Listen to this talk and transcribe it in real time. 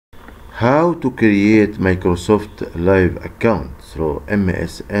how to create Microsoft Live account through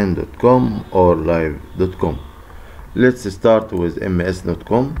msn.com or live.com. Let's start with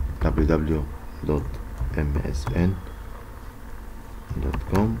msn.com, www.msn.com.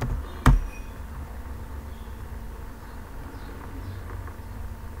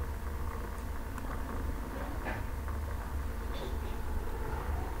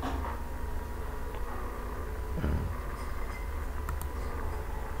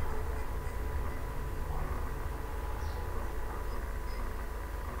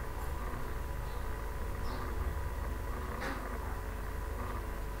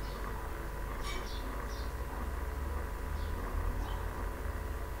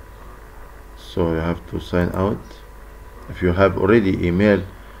 So you have to sign out. If you have already email,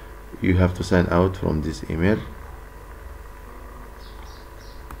 you have to sign out from this email.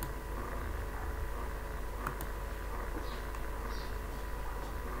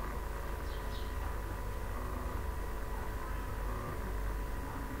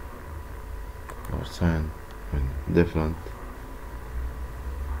 Or sign in different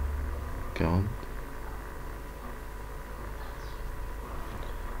account.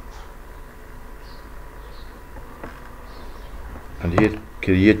 And here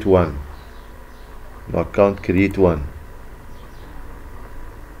create one. No account, create one.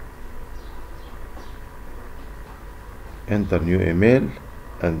 Enter new email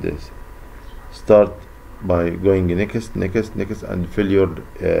and this. Start by going next, and fill your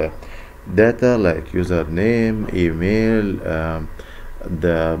data like username, email,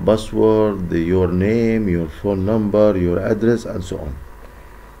 the password, your name, your phone number, your address, and so on.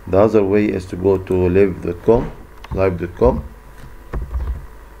 The other way is to go to live.com.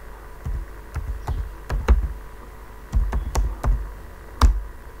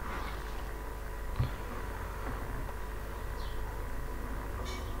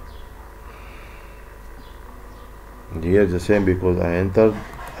 And here the same, because I entered,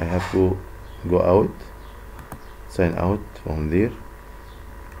 I have to go out, sign out from there.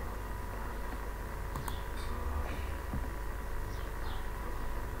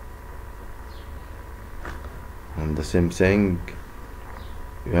 And the same thing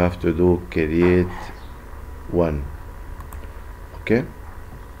you have to do, create one. Okay,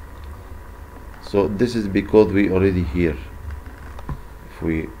 so this is because we already here. If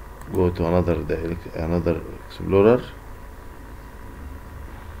we go to another explorer.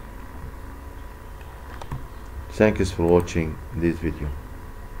 Thanks for watching this video.